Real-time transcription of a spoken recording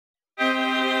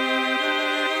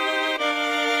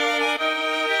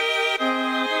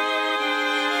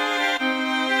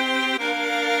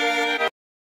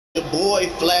boy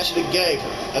Flash the Gamer,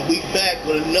 and we back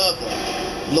with another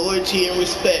Loyalty and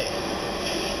Respect.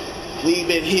 We've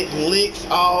been hitting licks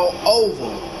all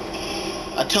over.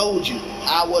 I told you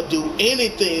I would do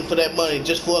anything for that money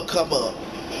just for a come up.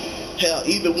 Hell,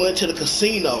 even went to the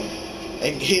casino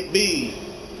and hit B.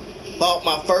 Bought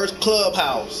my first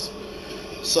clubhouse.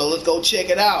 So let's go check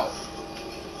it out.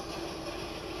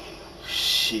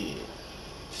 Shit.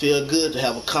 Feel good to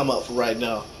have a come up for right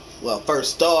now. Well,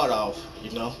 first start off,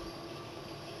 you know.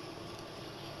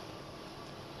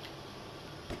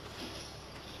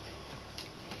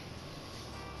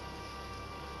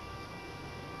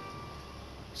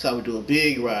 That's how we do a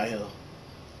big right here.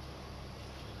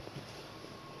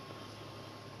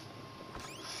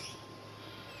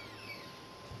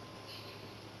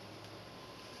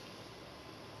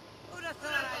 Who'd have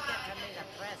thought I'd get to meet a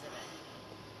president?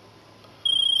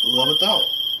 Whoever thought?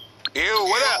 Ew,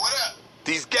 what up?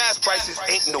 These gas prices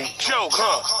ain't no joke,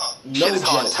 huh? No Shit is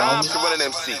hard joke, times homie. to run an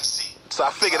MC. So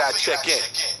I figured I'd check in.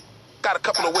 Got a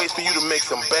couple of ways for you to make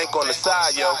some bank on the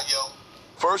side, yo.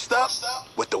 First up,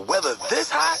 with the weather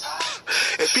this hot,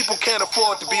 if people can't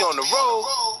afford to be on the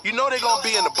road, you know they're gonna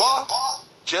be in the bar.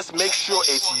 Just make sure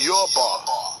it's your bar.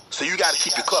 So you gotta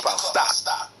keep your clubhouse stocked.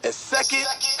 And second,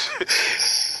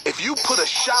 if you put a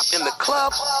shop in the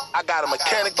club, I got a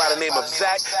mechanic by the name of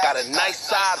Zach, got a nice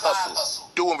side hustle,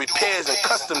 doing repairs and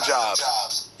custom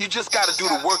jobs. You just gotta do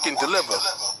the work and deliver.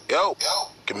 Yo,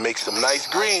 can make some nice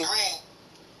green.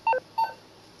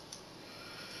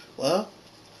 Well,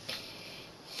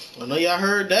 I know y'all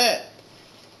heard that.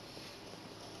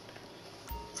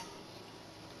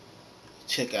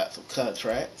 Check out some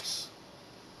contracts.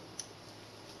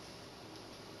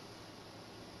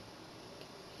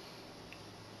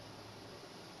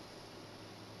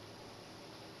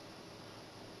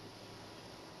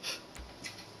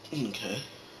 Okay.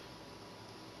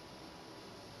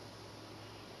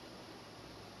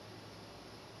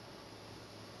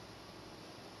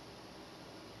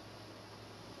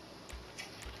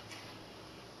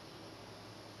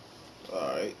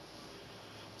 Alright.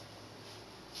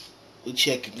 We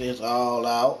checking this all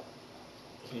out.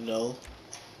 You know.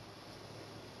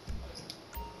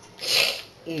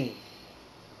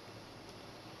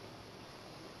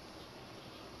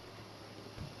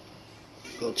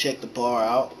 Go check the bar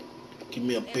out. Give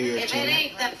me a beer or If two. it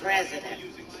ain't the president.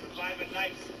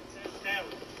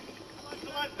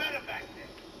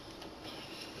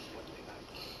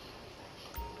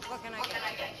 What can I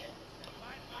get you?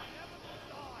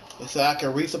 They say I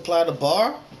can resupply the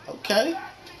bar? Okay.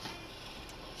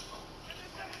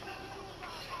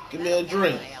 Give me a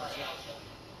drink.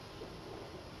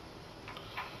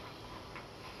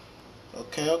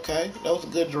 Okay. That was a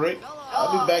good drink.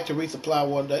 I'll be back to resupply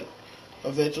one day.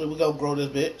 Eventually, we gonna grow this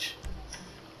bitch.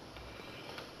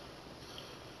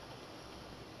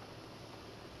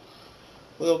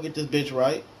 We gonna get this bitch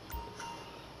right.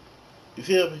 You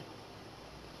feel me?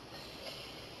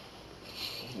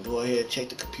 Go ahead and check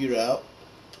the computer out.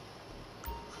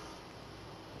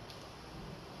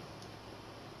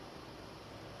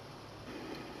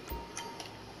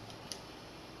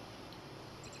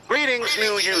 Greetings,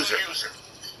 new user.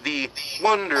 The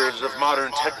wonders of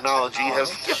modern technology have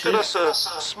gifted us a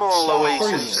small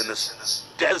oasis in this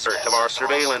desert of our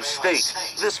surveillance state.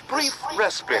 This brief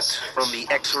respite from the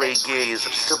X-ray gaze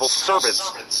of civil servants,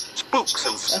 spooks,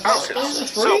 and spouses.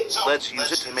 So let's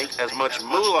use it to make as much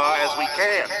moolah as we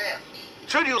can.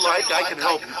 Should you like, I can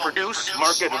help you produce,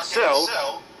 market, and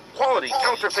sell quality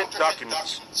counterfeit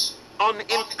documents,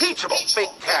 unimpeachable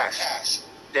fake cash,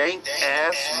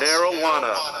 dank-ass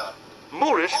marijuana,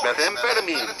 Moorish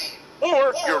methamphetamine,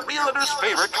 or your realtor's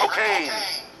favorite cocaine.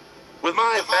 With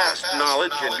my vast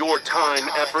knowledge and your time,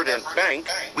 effort, and bank,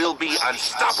 we'll be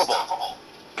unstoppable.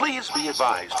 Please be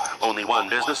advised, only one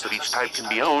business of each type can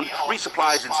be owned.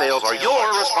 Resupplies and sales are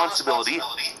your responsibility.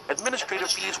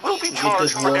 Administrative fees will be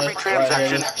charged for every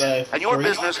transaction, and your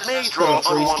business may draw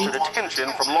unwanted attention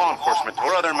from law enforcement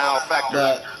or other malefactors.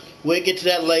 But we'll get to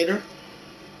that later.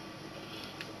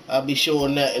 I'll be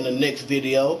showing that in the next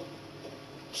video.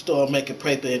 Start making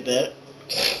paper in that.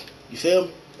 You feel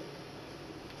me?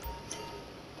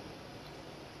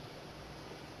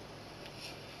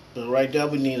 But right now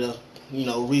we need to,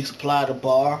 resupply the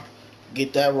bar.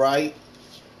 Get that right.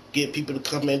 Get people to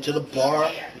come into the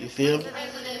bar. You feel me? Of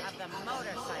the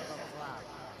motorcycle club.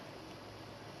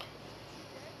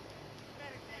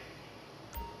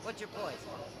 What's your poison?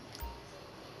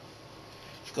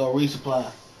 Let's go resupply.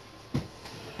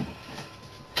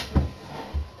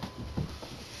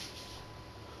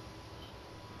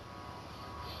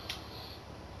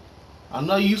 I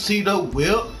know you see the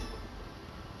whip.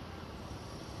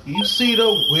 You see see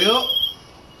the whip.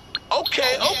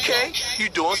 Okay. You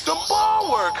doing some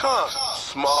ball work, huh?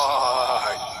 Smart.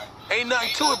 Ain't nothing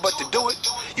to it but to do it.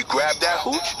 You grab that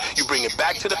hooch, you bring it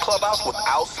back to the clubhouse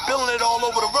without spilling it all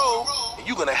over the road, and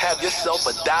you're gonna have yourself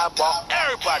a dive bar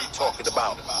everybody talking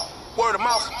about. Word of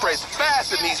mouth spreads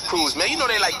fast in these crews, man. You know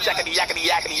they like jackety yakety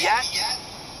yakety yak.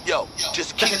 Yo,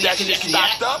 just keep that shit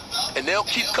stocked up, and they'll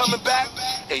keep coming back,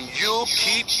 and you'll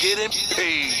keep getting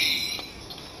paid.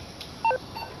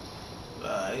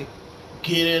 Alright.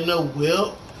 Get in the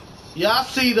whip. Y'all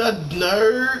see the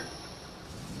nerd?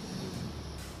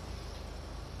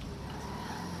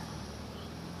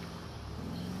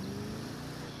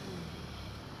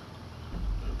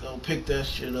 Go pick that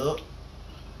shit up.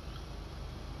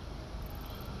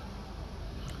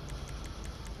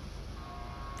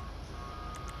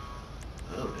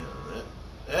 Oh, yeah,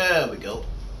 there we go.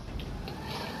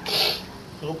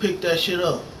 Go pick that shit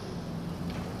up.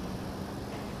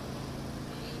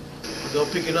 Go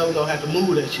pick it up, we're gonna have to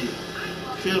move that shit.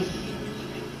 Feel me?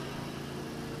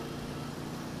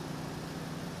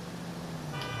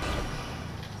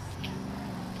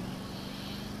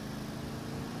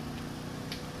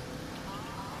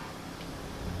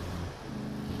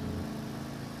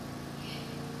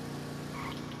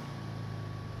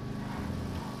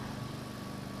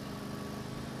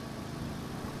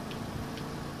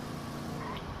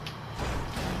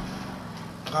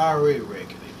 I already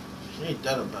reckon it. Ain't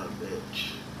that about a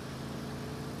bitch?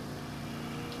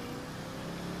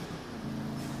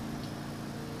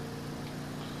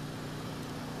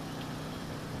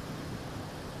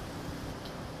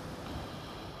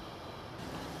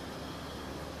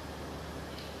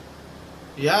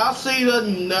 Y'all see the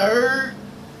nerd?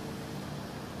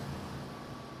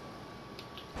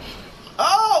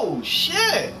 Oh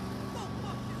shit!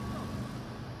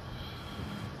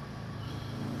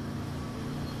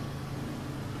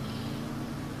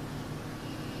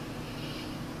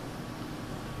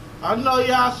 I know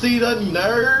y'all see the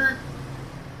nerd.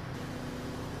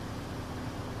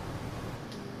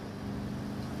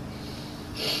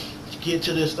 Get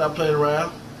to this, stop playing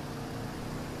around.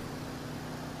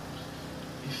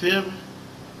 You feel me?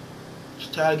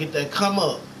 Just try to get that come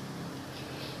up.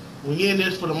 We in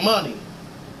this for the money.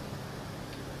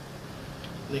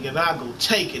 Nigga, I go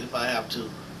take it if I have to.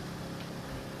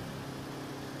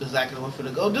 Exactly what I'm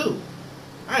finna go do.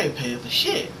 I ain't paying for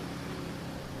shit.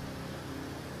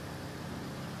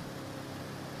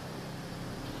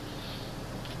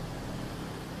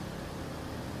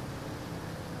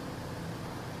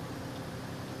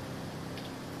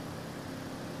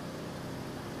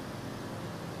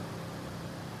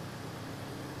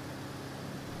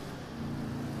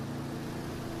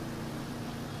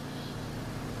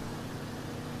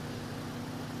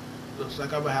 Looks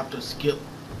like I'm gonna have to skip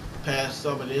past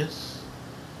some of this.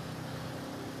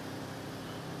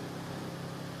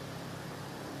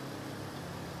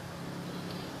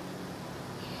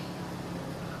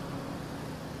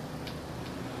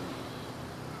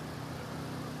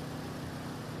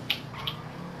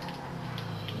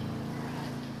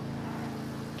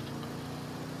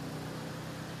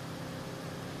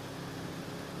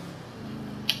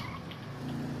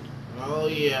 Oh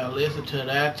yeah, listen to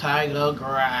that tiger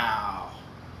growl.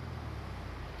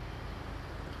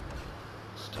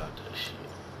 Start that shit.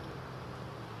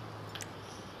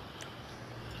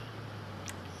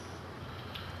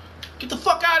 Get the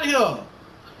fuck out of here.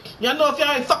 Y'all know if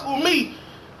y'all ain't fucking with me,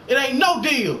 it ain't no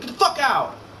deal. Get the fuck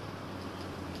out.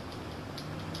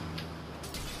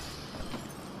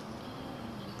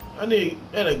 I need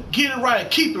to get it right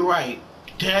and keep it right.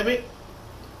 Damn it.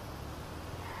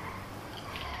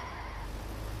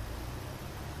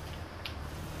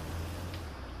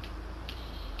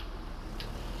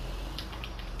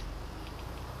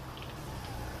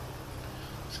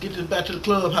 Get this back to the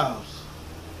clubhouse.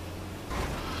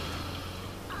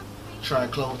 Try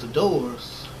to close the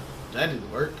doors. That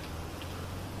didn't work.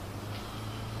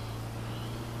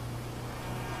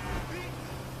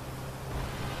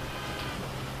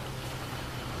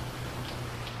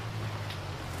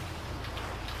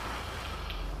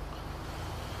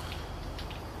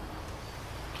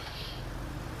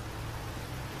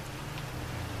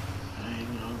 And,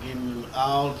 you know, getting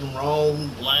all the wrong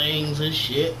lanes and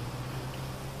shit.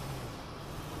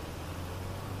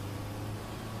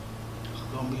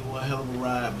 Gonna be one hell of a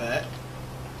ride back.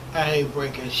 I ain't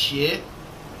breaking shit.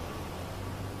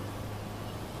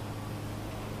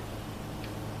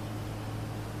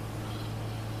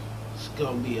 It's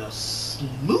gonna be a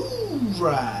smooth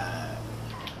ride.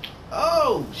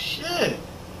 Oh shit.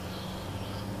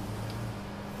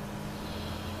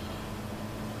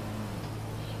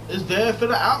 It's there for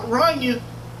to outrun you.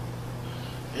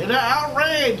 And I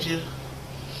outran you.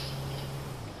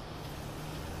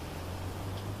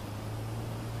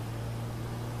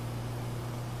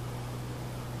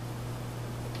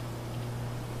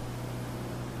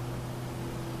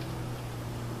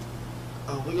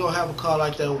 Oh, we gonna have a car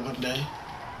like that one day.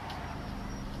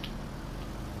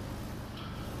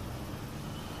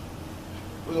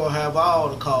 We gonna have all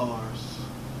the cars.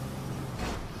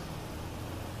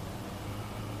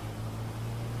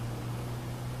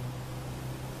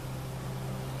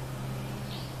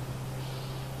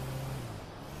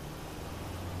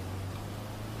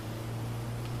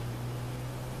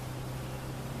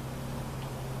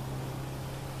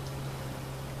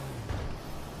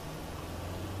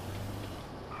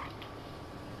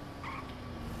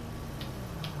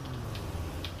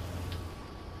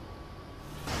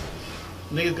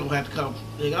 Niggas gonna have to come.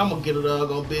 Nigga, I'm gonna get a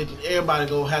doggone bitch. Everybody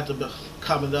gonna have to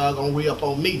come and doggone re-up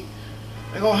on me.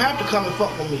 They gonna have to come and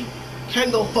fuck with me.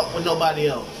 Can't go fuck with nobody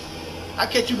else. I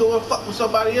catch you go and fuck with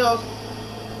somebody else,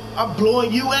 I'm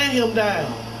blowing you and him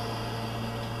down.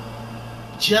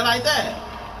 Just like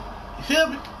that. You feel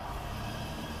me?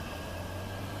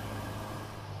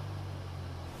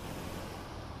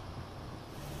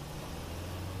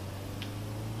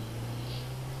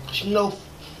 Cause you know,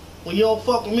 when you don't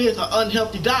fuck with me, it's an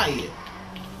unhealthy diet.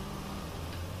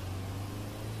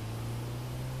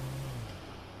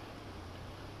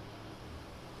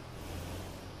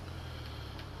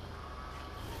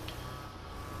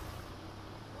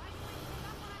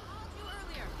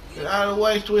 Get out of the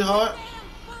way, sweetheart.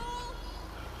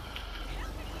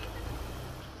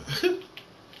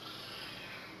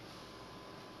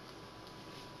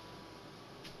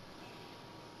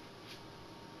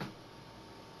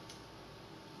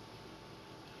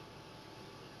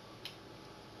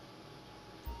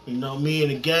 You know, me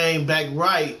and the game back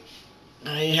right.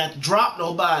 I ain't have to drop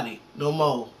nobody no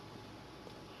more.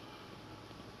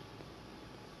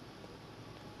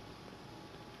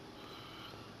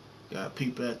 Got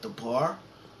people at the bar.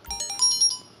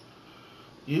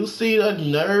 You see the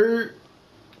nerd?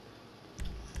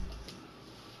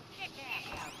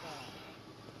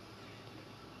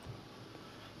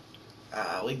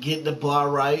 We get the bar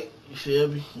right. You feel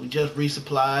me? We just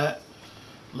resupplied.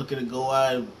 Looking to go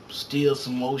out and steal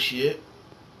some more shit.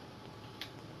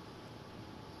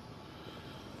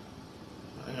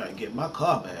 I gotta get my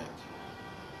car back.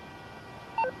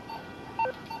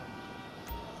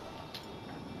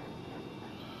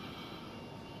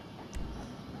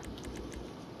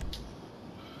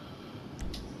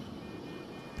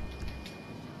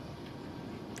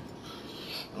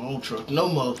 I don't trust no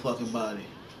motherfucking body.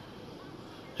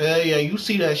 Hell yeah, you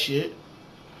see that shit.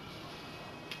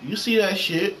 You see that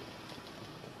shit.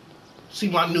 See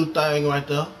my new thing right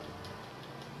there.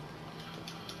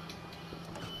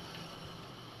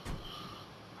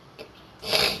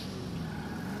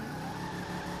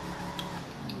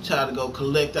 Try to go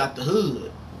collect out the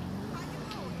hood.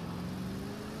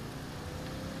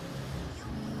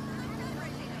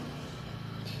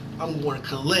 I'm going to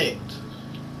collect.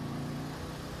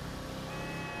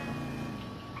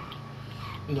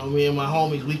 You know, me and my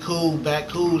homies, we cool, back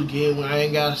cool again when I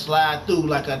ain't got to slide through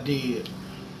like I did.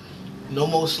 No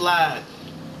more slide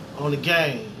on the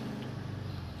game.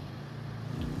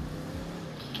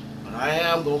 But I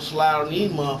am going to slide on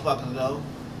these motherfuckers, though.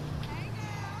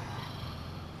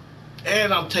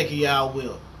 And I'm taking y'all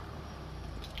with.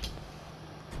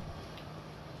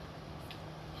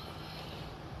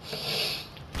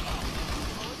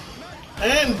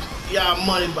 And y'all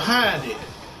money behind it.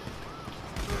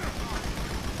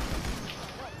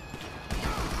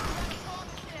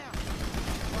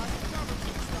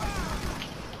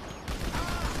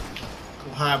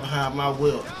 Go hide behind my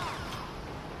whip.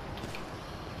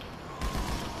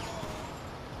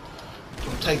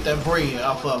 Go take that bread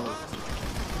off of him.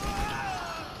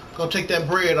 Go take that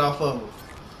bread off of him.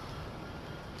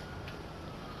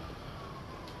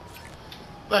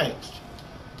 Thanks.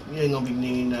 You ain't gonna be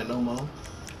needing that no more.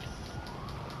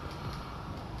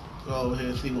 Go over here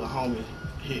and see what homie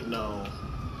hitting on.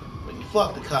 But you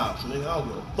fuck the cops, nigga. I don't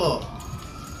give a fuck.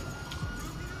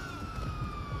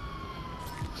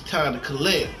 It's time to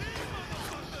collect.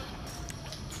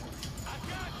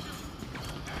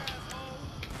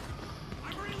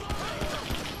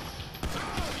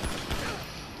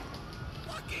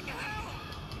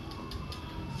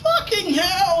 Fucking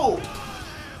hell!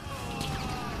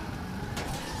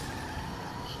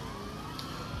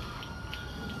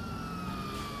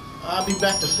 I'll be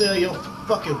back to sell your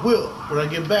fucking whip when I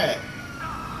get back.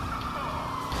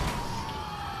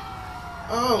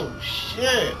 Oh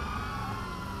shit.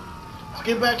 Let's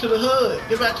get back to the hood.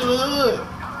 Get back to the hood.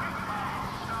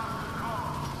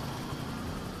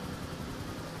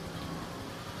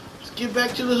 Get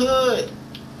back to the hood.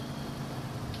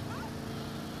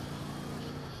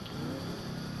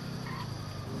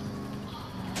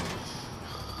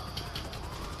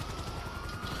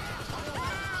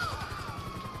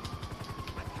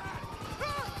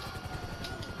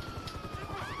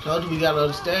 Told you we gotta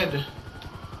understand it.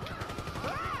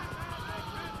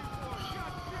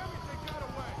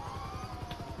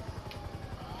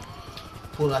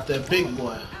 Pull out that big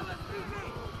boy.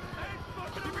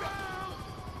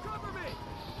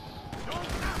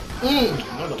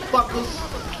 Motherfuckers.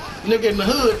 Nigga in the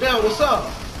hood now, what's up?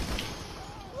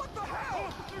 What the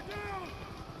hell? They're down.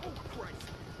 Oh,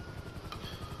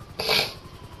 Christ.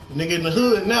 Nigga in the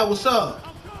hood now, what's up?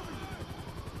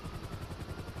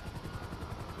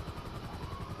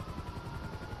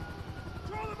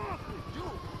 Draw them off me, you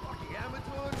fucking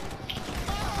amateurs.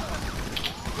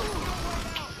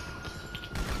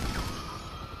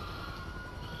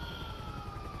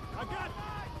 I got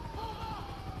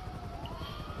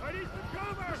I need some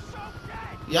cover. So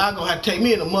dead. Y'all gonna have to take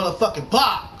me in a motherfucking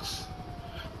box.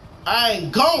 I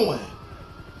ain't going.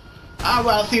 I'd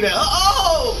rather see that.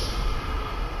 Oh!